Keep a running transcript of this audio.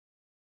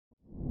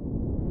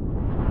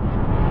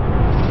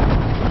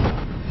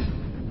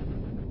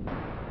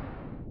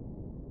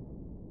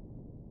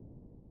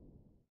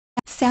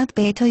South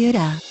Bay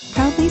Toyota,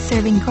 proudly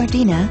serving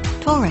Gardena,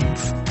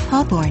 Torrance,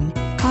 Hawthorne,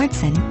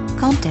 Carson,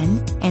 Compton,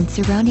 and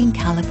surrounding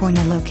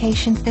California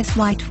locations. This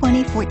white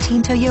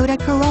 2014 Toyota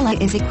Corolla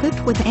is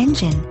equipped with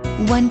engine,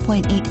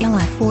 1.8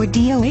 I-4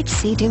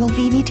 DOHC Dual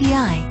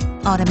VVT-i,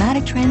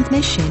 automatic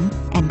transmission,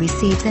 and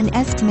receives an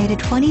estimated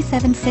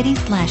 27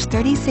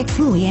 city/36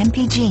 Hwy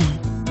MPG.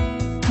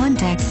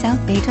 Contact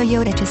South Bay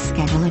Toyota to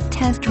schedule a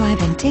test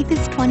drive and take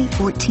this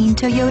 2014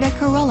 Toyota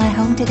Corolla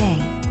home today,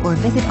 or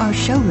visit our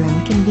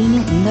showroom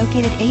conveniently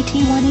located at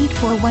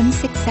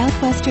 18416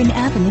 Southwestern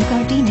Avenue,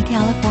 Gardena,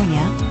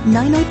 California,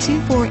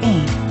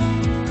 90248.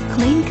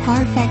 Claim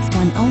CARFAX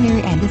one owner,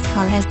 and this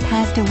car has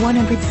passed a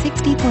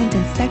 160-point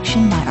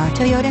inspection by our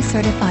Toyota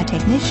certified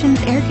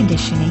technicians. Air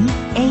conditioning,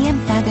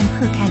 AM fathom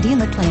per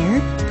candela player,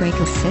 brake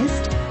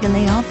assist,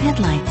 delay off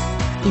headlights,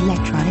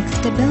 electronic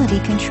stability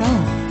control,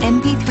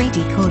 MP3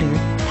 decoder,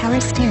 power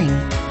steering,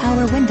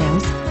 power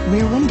windows,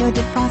 rear window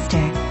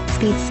defroster,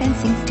 speed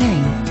sensing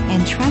steering,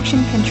 and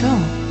traction control.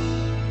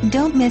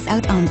 Don't miss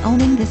out on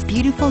owning this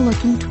beautiful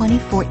looking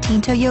 2014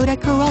 Toyota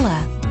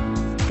Corolla.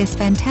 This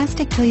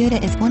fantastic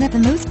Toyota is one of the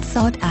most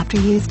sought after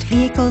used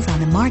vehicles on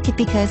the market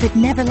because it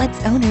never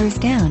lets owners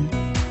down.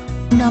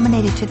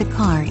 Nominated to the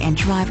Car and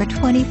Driver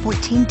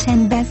 2014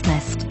 10 Best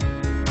List.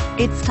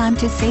 It's time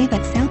to save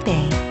at South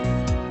Bay.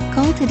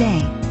 Call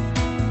today.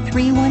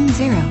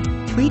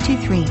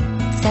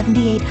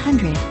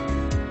 310-323-7800.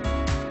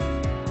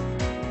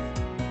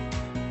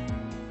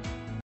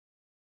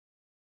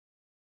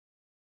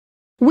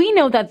 We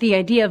know that the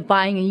idea of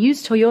buying a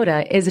used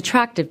Toyota is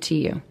attractive to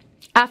you.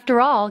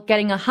 After all,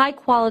 getting a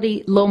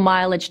high-quality,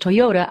 low-mileage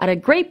Toyota at a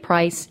great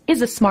price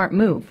is a smart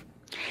move.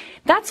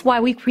 That's why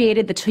we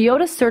created the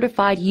Toyota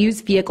Certified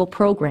Used Vehicle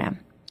Program.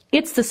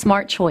 It's the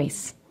smart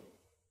choice.